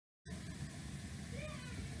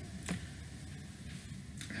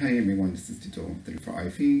Hi everyone, this is Tito 34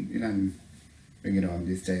 IV, and I'm bringing on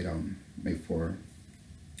this date on May 4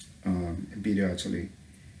 a video. Actually,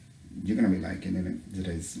 you're gonna be liking it.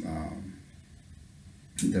 Today's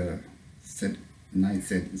the set night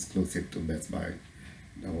set exclusive to Best Buy.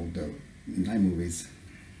 The night movies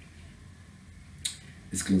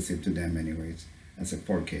exclusive to them, anyways, as a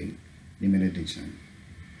 4K limited edition,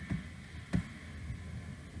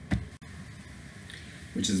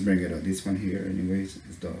 which is bringing out this one here. Anyways,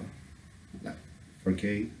 is the like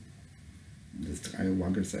 4K, the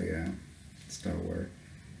Skywalker Saga, Star Wars.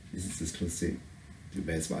 This is exclusive to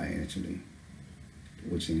Best Buy actually,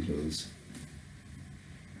 which includes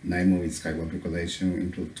 9 movies Skywalker collection,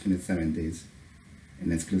 include 27 days,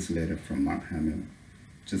 an exclusive letter from Mark Hamill,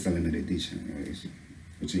 just a limited edition, anyways,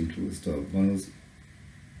 which includes the bonus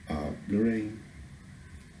Blu-ray,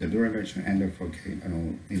 the Blu-ray version, and the 4K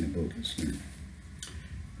all in the book actually.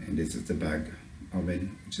 And this is the back of it,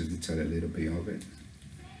 which is detailed a little bit of it.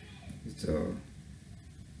 It's about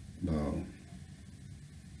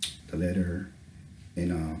the letter in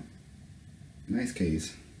a nice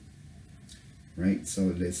case, right?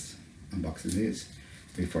 So let's unbox this.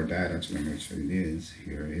 Before that, actually, make sure it is.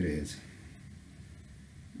 Here it is.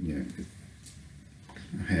 Yeah, it's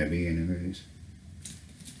heavy, anyways.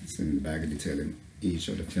 It's in the back detailing each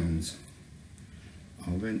of the films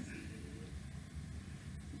of it.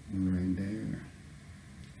 Right there.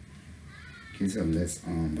 Okay, so let's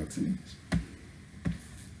unboxing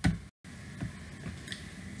it.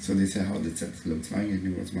 So this is how the set looks like, and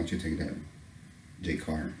it was once you take that J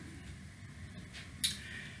car.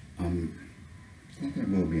 I think it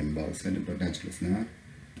will be embossed, but actually it's not,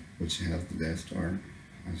 which has the Death Star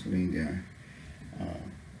actually there.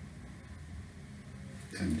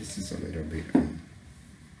 And this is a little bit, I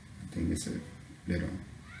think it's a little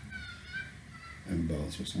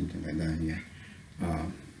embossed or something like that, yeah.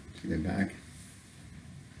 To the back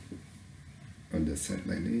of the set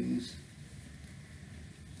like this.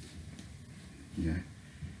 Yeah,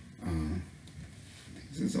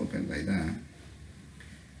 this is open like that.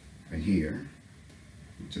 Right here,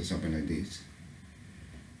 just open like this,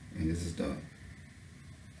 and this is the.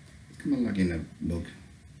 It's kind of like in a book,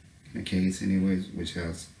 in a case, anyways, which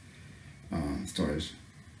has storage.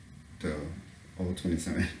 The all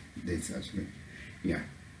 27 dates actually. Yeah,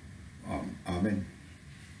 oven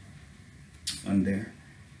on there.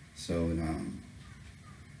 So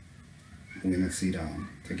we're gonna see them,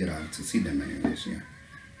 take it out to see them anyways. Yeah.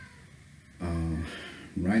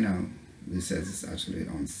 Right now, this says it's actually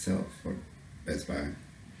on sale for Best Buy.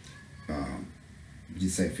 You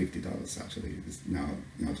say $50 actually. It's now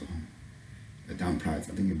not a down price.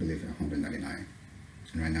 I think you believe it $199.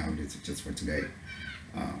 And right now, this is just for today,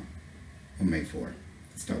 on May 4th,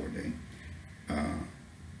 Star Wars Day.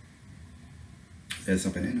 Let's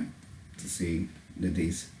open it up to see the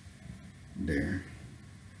dates there.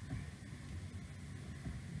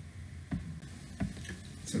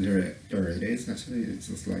 So there it is actually. It's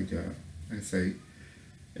just like I say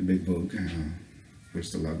a big book,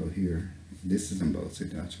 which the logo here. This is embossed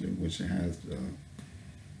actually, which has the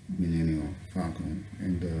Millennial Falcon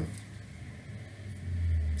and the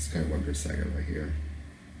Skywalker Saga right here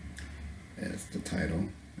as the title.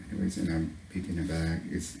 Anyways, and I'm peeking the back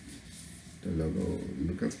is the logo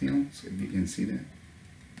Lucasfilm. So if you can see that,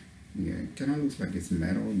 yeah, it kind of looks like it's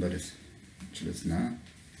metal, but it's not.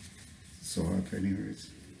 So anyways,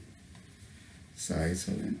 size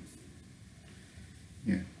of it,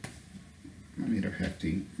 yeah, a little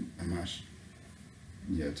hefty, a much,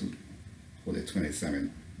 yeah, to hold it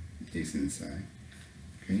 27 days inside.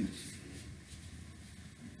 Okay,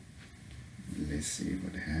 let's see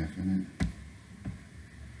what they have in it.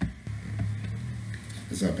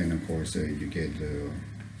 It's up, and of course you get the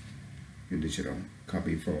digital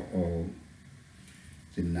copy for all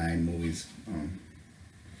the 9 movies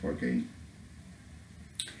 4K.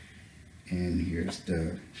 And here's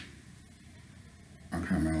the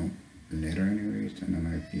Hamill letter anyways. I don't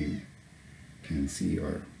know if you can see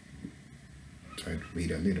or try to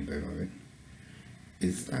read a little bit of it.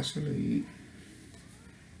 It's actually,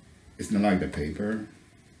 it's not like the paper,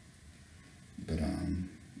 but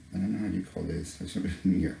I don't know how you call this actually.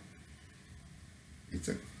 Here, it's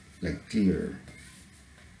a like clear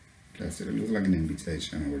plastic. It looks like an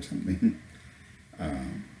invitation or something.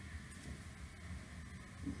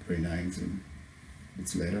 Very nice, and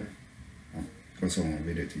it's letter. Of course, I won't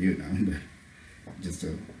read it to you now, but just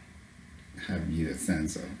to have you a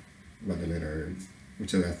sense of what the letter is,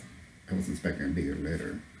 which I was expecting a bigger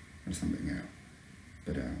letter or something else,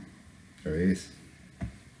 but there it is.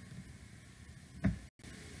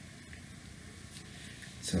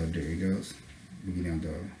 So there it goes. beginning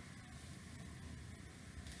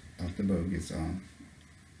of the book is a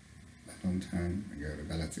long time ago, the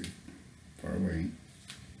galaxy far away,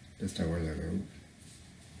 the Star Wars logo.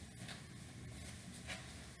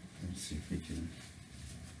 Let's see if we can,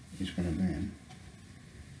 each one of them,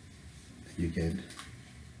 you get,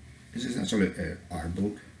 this is actually an art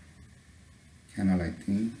book, kind of like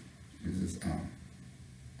thing. This is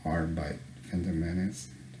art by Phantom Menace,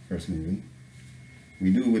 the first movie.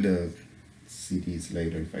 We do with the CDs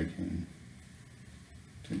later if I can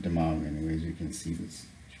take them out. Anyways, you can see this.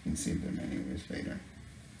 You can see them anyways later.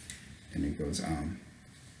 And it goes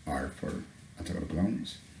art for Attack of the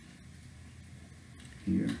Clones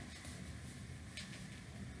here.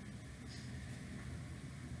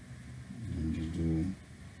 And just do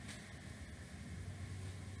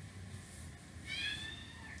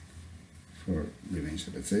for Revenge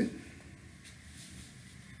of the Sith.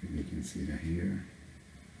 You can see that here.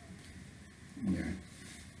 Yeah,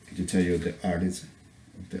 I can tell you the artists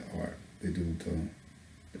of the art. They do the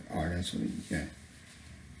art actually. Yeah.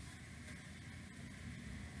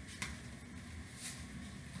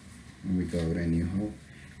 And we go with A New Hope.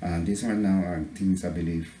 These are now things I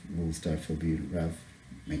believe will start for be Ralph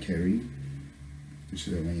McQuarrie, which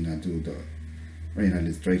is when I do the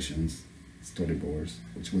illustrations, storyboards,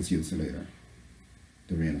 which was used later,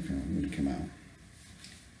 the real film when it came out.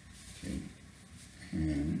 Okay,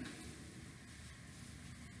 and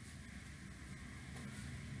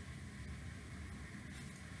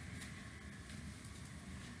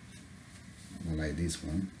I like this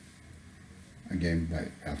one, again by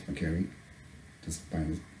Ralph McQuarrie, just by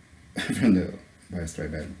from the by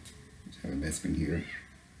Straight Bed, which have a Bespin here,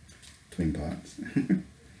 twin pots.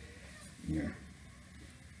 Yeah.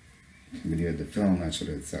 The film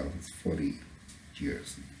actually itself is 40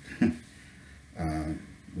 years.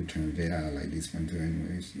 Return of the Jedi, I like this one too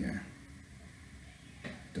anyways, yeah.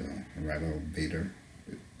 The arrival of Vader,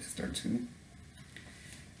 the Star 2.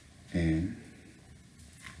 And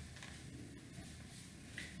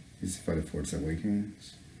this is for the Force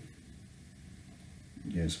Awakens.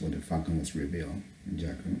 Yes, where the Falcon was revealed in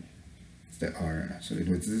Jakku. It's the art actually.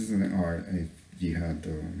 This is an art if you had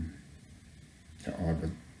the art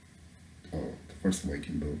of the Force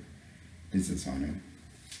Awakens book. This is on it.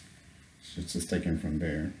 It's just taken from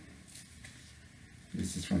there.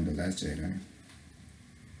 This is from The Last Jedi.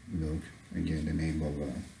 Look, again, the name of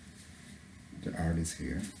the artist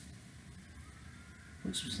here,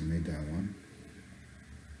 which was made that one.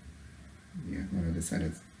 Yeah, one of the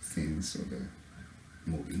saddest scenes of the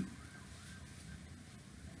movie.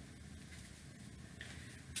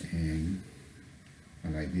 And I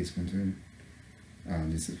like this one too.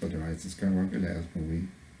 This is for the Rise of Skywalker, last movie.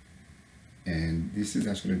 And this is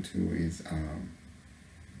actually too is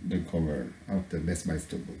the cover of the Best Buy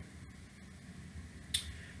Steelbook,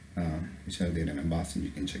 which I did in Boston. You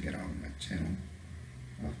can check it out on my channel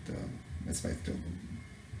of the Best Buy Steelbook.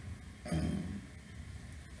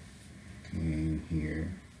 And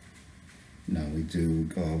here, now we do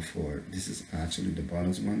go for, this is actually the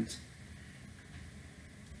bonus ones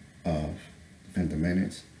of Phantom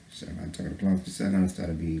Menace. So I'm talking about this is gonna start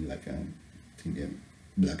to be like I think they're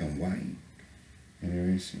black and white.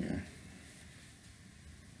 Anyways, yeah.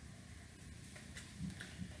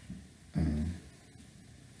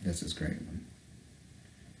 This is great one,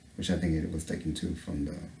 which I think it was taken too from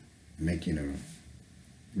the making of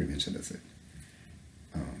Revenge of the Sith.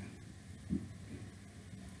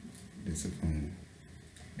 This is from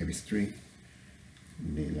episode 3.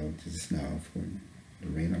 They love this is now for the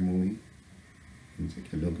Reina movie. You can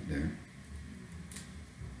take a look there.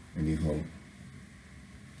 A New Hope.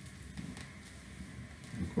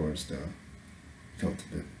 Of course, the felt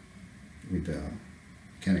bit with the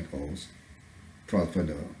chemicals brought for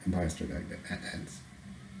the Empire Strikes Back that adds.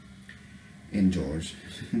 And George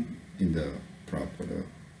in the prop for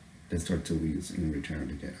the Star 2 we use in Return of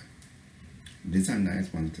the Jedi. These are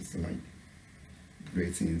nice ones, just like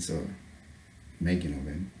great scenes of making of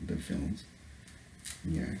it, the films.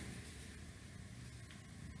 Yeah.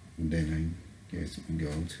 And then I guess we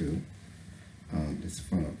go to this is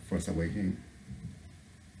for Force Awakens.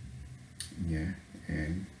 Yeah,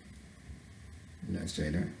 and Last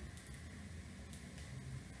Jedi.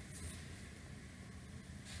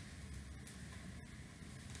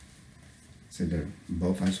 So they're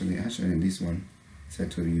both actually in this one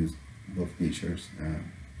said to use both features,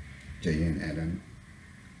 Jay and Adam,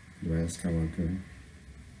 Ray Skywalker,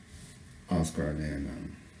 Oscar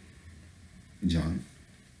and John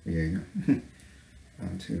Boyega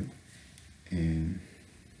too. And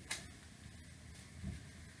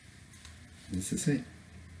this is it.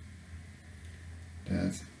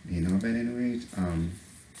 that's enough it anyways.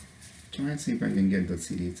 Try and see if I can get the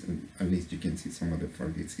CDs, at least you can see some of the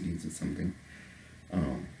 4K CDs or something.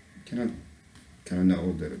 Kind of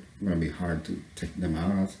know that it's gonna be hard to take them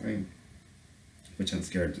out outside, which I'm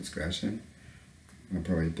scared to scratch them. I'll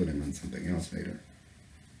probably put them on something else later.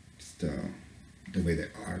 Just the way they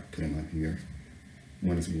are, put them on here.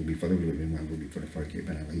 One is will be for the Blu-ray, one will be for the 4K,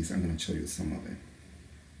 but at least I'm gonna show you some of it.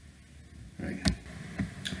 Right.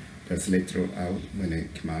 That's late throw out when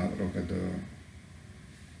it came out of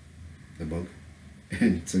the book,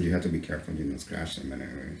 and so you have to be careful you don't scratch them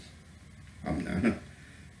anyways. No.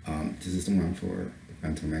 This is the one for the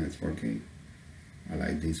Phantom Menace 4K. I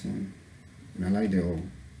like this one, and I like the old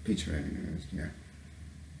picture anyways. Yeah,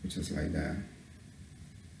 which is like that.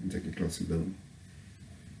 And take a closer look,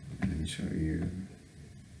 and let me show you.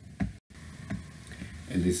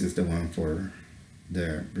 And this is the one for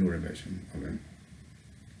the Blu-ray version of it,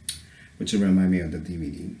 which will remind me of the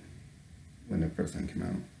DVD when the first time came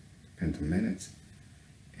out, Phantom Menace.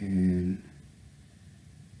 And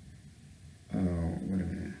wait a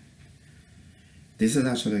minute. This is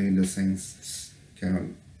actually the same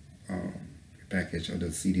kind of package of the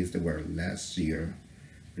CDs that were last year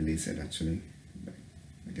released actually,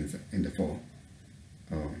 I guess in the fall.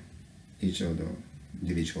 Each of the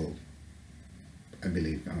individual, I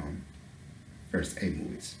believe, first 8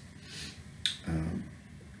 movies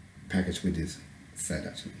packaged with this set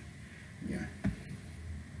actually. Yeah.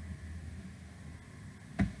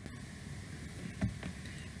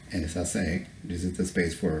 And as I say, this is the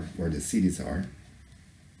space for where the CDs are.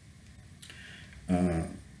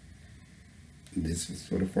 This is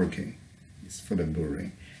for the 4K. This is for the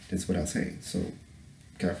Blu-ray. That's what I say. So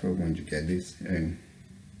careful when you get this, and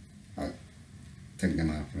I'll take them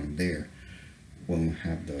out from there. Won't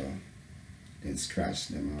have then scratch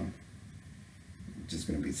them out. It's just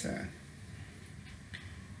gonna be sad.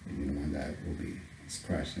 And you don't want that will be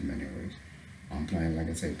scratch them anyways. I'm planning, like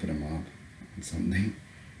I say, put them up on something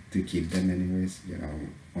to keep them anyways. You know,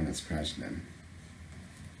 want to scratch them.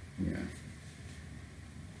 Yeah.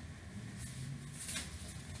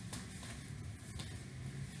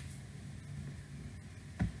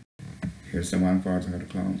 Here's the one for Attack of the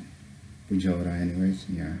Clone with Yoda anyways.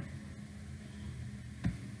 Yeah.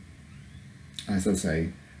 As I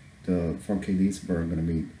say, the 4K discs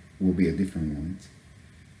will be a different ones.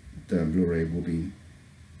 The Blu-ray will be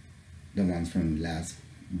the ones from last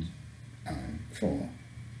fall.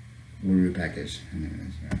 We'll repackage.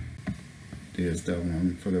 Anyways, yeah. There's the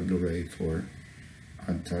one for the Blu-ray for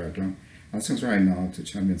Attack of the Clone. I was just right now to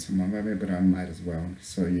champion some of it, but I might as well,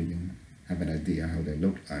 so you can have an idea how they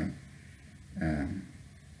look like.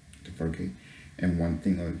 The 4K. And one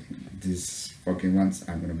thing, these 4K ones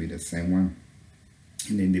are gonna be the same one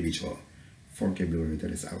in the individual 4K Blu-ray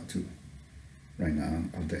that is out too right now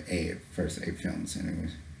of the first 8 films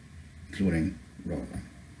anyways, including Rogue One.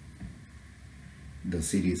 The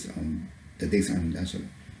CDs the discs on actually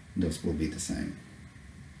those will be the same,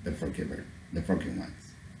 the 4K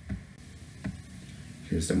ones.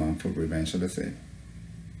 Here's the one for Revenge of the Sith.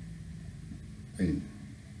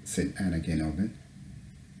 Sith Anakin of it.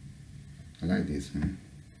 I like this one.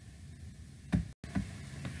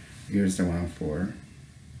 Here's the one for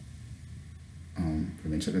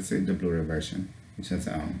Revenge of the Sith, the Blu-ray version, which has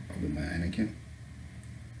Obi-Wan Anakin.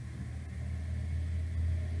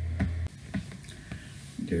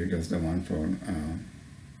 There goes the one for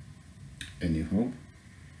A New Hope,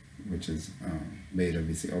 which is Vader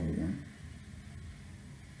vs. Obi-Wan.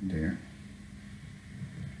 There.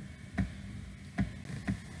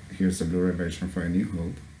 Here's the Blu-ray version for A New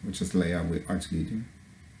Hope, which is Leia with R2D2,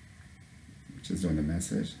 which is doing the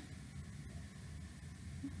message.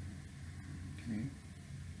 Okay.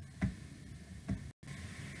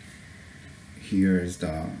 Here is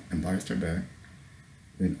the Empire Strikes Back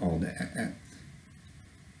with all the ads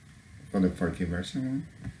for the 4K version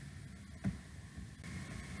one.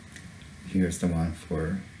 Here's the one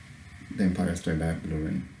for the Empire Strikes Back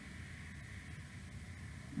Blu-ray.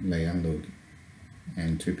 Leia and Luke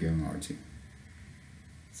and 3PO and R2.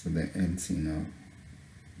 So the end scene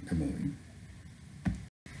of the movie.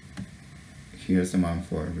 Here's the one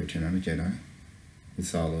for Return of the Jedi. We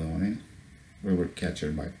saw the on it. We were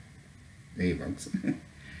captured by the Ewoks.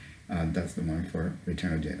 That's the one for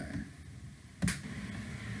Return of the Jedi.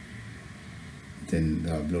 Then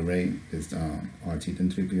the Blu-ray is the R2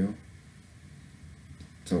 and 3PO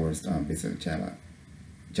towards basically Jabba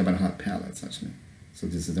the Hutt Palace actually. So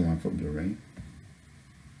this is the one for Blu-ray.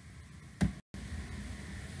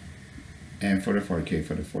 And for the 4K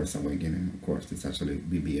for the Force Awakening, of course, it's actually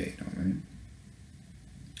BB-8, right?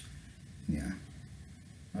 Yeah,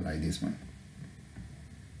 I like this one.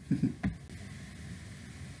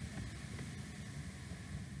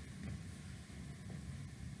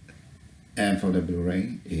 And for the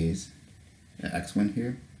Blu-ray is the X1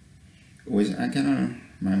 here, which I kind of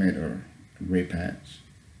made a repackage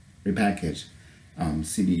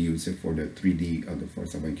CD user for the 3D of the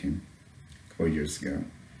Force Awakens 4 years ago.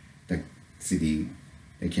 The CD,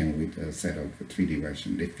 it came with a set of the 3D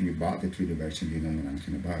version. If you bought the 3D version, you know what I'm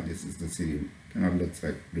talking about. This is the CD. Kind of looks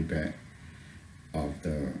like repack of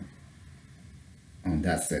the on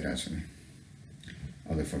that set actually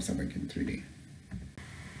of the Force Awakens 3D.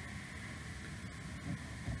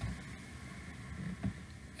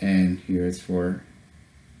 And here's for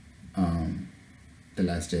the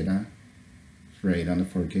Last Jedi, right on the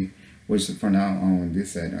 4K, which for now on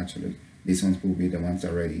this set actually, these ones will be the ones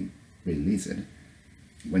already released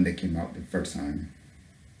when they came out the first time.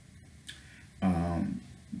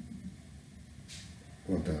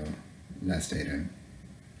 For the Last Jedi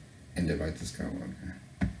and the Rise of Skywalker.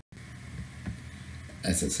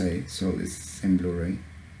 As I say, so it's same Blu-ray,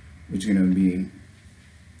 which is gonna be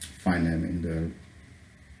find them in the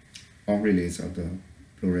release of the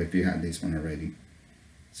Blu-ray if you had this one already.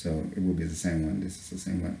 So it will be the same one. This is the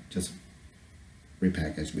same one, just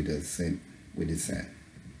repackaged with the same with this set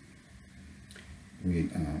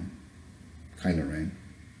with Kylo Ren.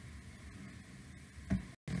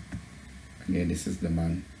 Again, this is the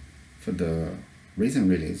one for the recent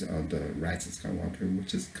release of the Rise of Skywalker,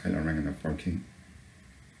 which is Kylo Ren in the 4K.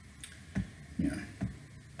 Yeah,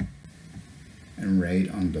 and Rey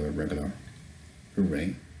on the regular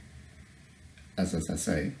Blu-ray. As I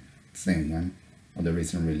say, same one of the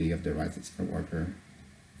recent release of the Rise of Skywalker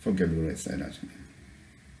for Blu-ray set actually.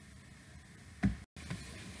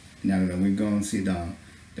 Now we're going to see the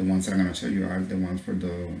ones that I'm going to show you are the ones for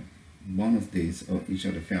the bonus discs of each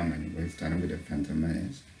of the film anyway, starting with the Phantom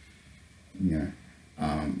Menace. Yeah,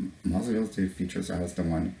 most of those features are the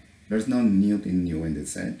one. There's no nothing new in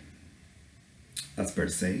this set, as per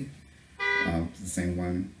se. The same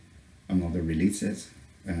one on other releases.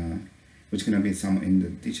 Which is going to be some in the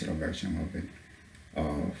digital version of it,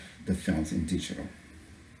 of the films in digital,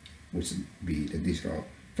 which would be the digital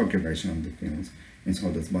 4K version of the films, and so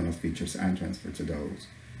those bonus features and transfer to those,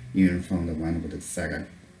 even from the one with the saga,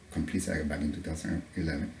 complete saga back in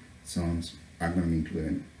 2011. Songs are going to be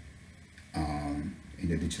included in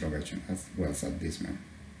the digital version as well as this one.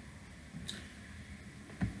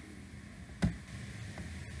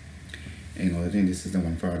 And another thing, this is the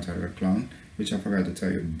one for our Target Clone, which I forgot to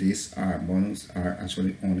tell you, these bonus are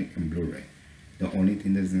actually only in Blu-ray. The only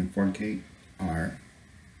thing that is in 4K are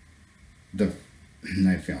the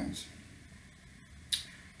night films.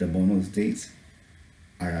 The bonus discs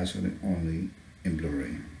are actually only in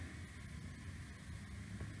Blu-ray.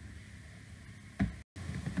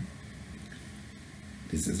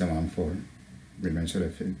 This is the one for Revenge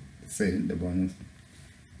of the Sith, the bonus.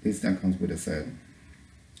 This one comes with a set.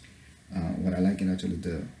 What I like is actually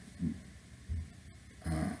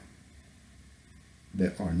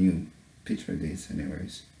there are new picture discs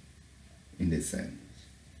anyways in this set.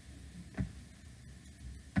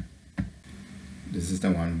 This is the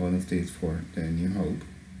one bonus disc for the New Hope.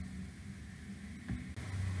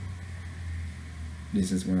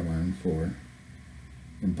 This is one for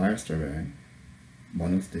Empire Strikes Back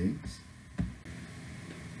bonus discs.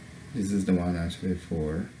 This is the one actually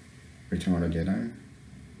for Return of the Jedi,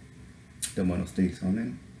 the bonus discs on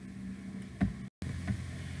it.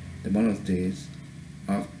 The bonus discs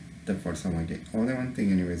of the Force Awakens. Only one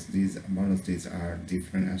thing anyways, these bonus discs are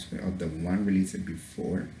different actually of the one released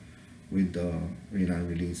before with the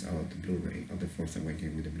release of the Blu-ray of the Force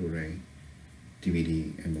Awakens with the Blu-ray,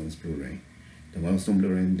 DVD and bonus Blu-ray. The bonus on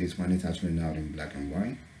Blu-ray, this one is actually not in black and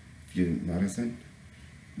white, if you notice it.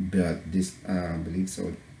 But this, I believe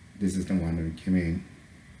so, this is the one that came in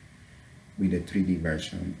with the 3D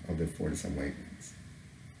version of the Force Awakens.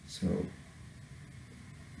 So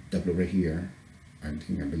the Blu-ray here, I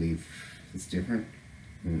believe it's different.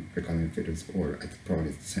 Recalling if it is, or it's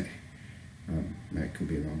probably the same. I could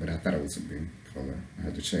be wrong, but I thought it was a big color. I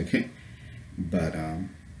had to check it. But I'm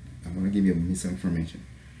gonna give you misinformation.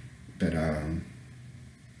 But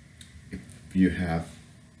if you have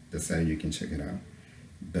the site, you can check it out.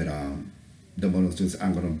 But the bonus discs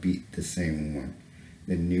are gonna be the same one.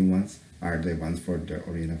 The new ones are the ones for the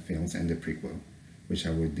original films and the prequel, which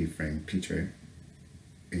are with different picture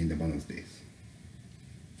in the bonus discs.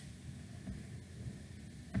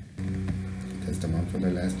 That's the one for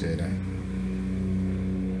the Last Jedi,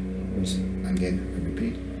 which again, I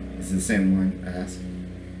repeat, it's the same one as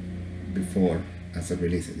before as a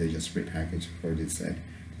release. They just repackaged for this set.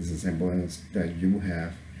 This is the same bonus that you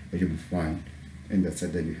have, that you will find in the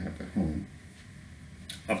set that you have at home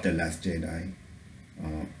of The Last Jedi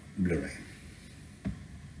Blu-ray.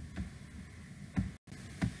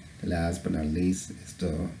 The last but not least is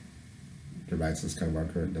the Rise of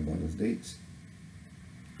Skywalker, the bonus dates,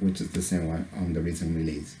 which is the same one on the recent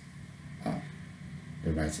release of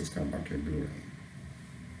the Rise of Skywalker Blu-ray.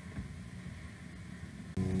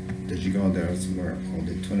 The Giga orders were all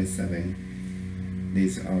the 27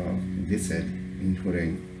 days of this set,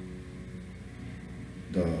 including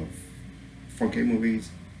the 4K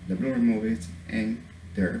movies, the Blu-ray movies, and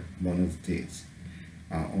their bonus dates.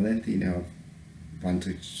 Only thing I want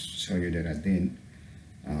to show you that I did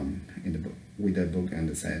in the book, with the book and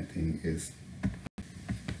the set thing is,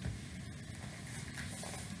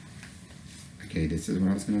 okay, this is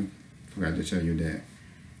what I was gonna forget to show you that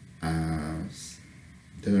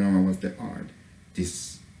the normal was the art.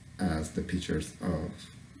 This as the pictures of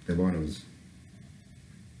the bottles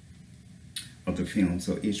of the film.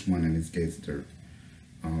 So each one in this case, the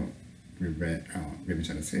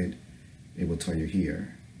revenge I said, it will tell you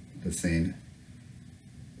here the scene.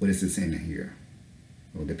 What is the scene here?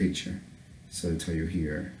 Or the picture. So it tell you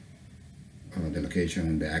here the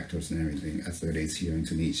location, the actors and everything as it is here in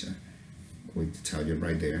Tunisia. We tell you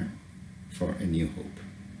right there for A New Hope.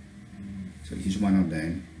 So each one of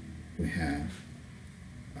them we have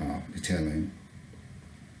detailing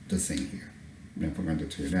the scene here. I forgot to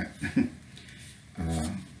tell you that.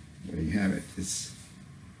 There you have it. It's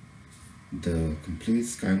the complete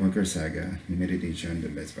Skywalker Saga limited edition, the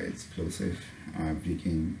Best Buy exclusive. If you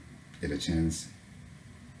can get a chance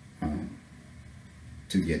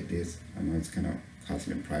to get this, I know it's kind of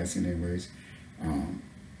costly price anyways. I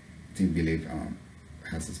believe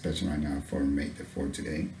has a special right now for May the 4th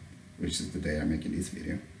today, which is the day I'm making this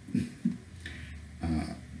video.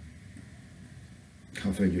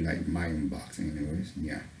 Hopefully you like my unboxing anyways.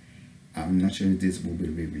 Yeah, I'm not sure if this will be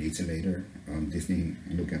released later. Disney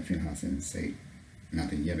and Lucasfilm hasn't said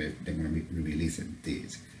nothing yet, but they're going to be releasing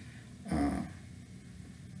this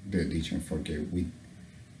the edition 4K with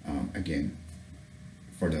again,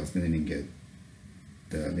 for those that didn't get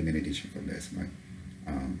the limited edition for this, but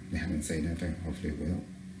they haven't said anything. Hopefully it will.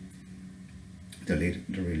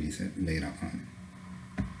 They'll release it later on.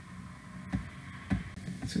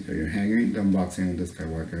 So if you're hanging the unboxing of the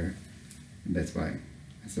Skywalker Best Buy,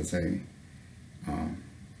 as I say, I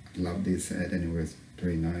love this set and it was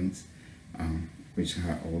pretty nice, which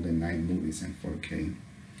had all the 9 movies in 4K.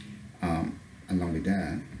 Along with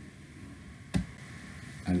that,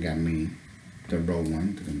 I got me the Rogue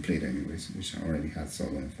One to complete anyways, which I already had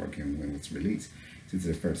solo in 4K when it was released. This is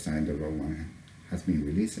the first time the Rogue One has been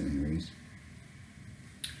released anyways.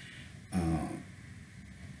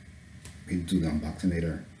 We'll do the unboxing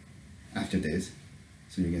later after this,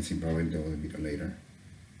 so you can see probably the video later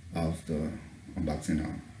of the unboxing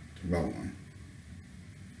of the Rogue One.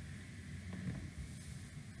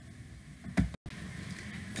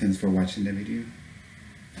 Thanks for watching the video.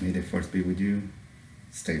 May the Force be with you.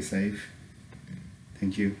 Stay safe.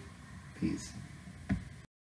 Thank you. Peace.